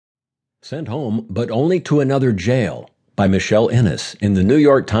Sent Home, but Only to Another Jail by Michelle Innis in the New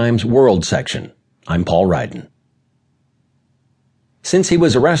York Times World section. I'm Paul Ryden. Since he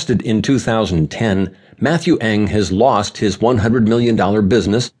was arrested in 2010, Matthew Eng has lost his $100 million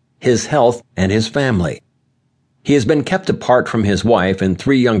business, his health, and his family. He has been kept apart from his wife and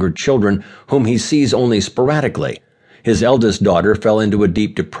 3 younger children whom he sees only sporadically. His eldest daughter fell into a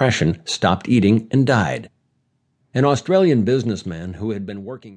deep depression, stopped eating, and died. An Australian businessman who had been working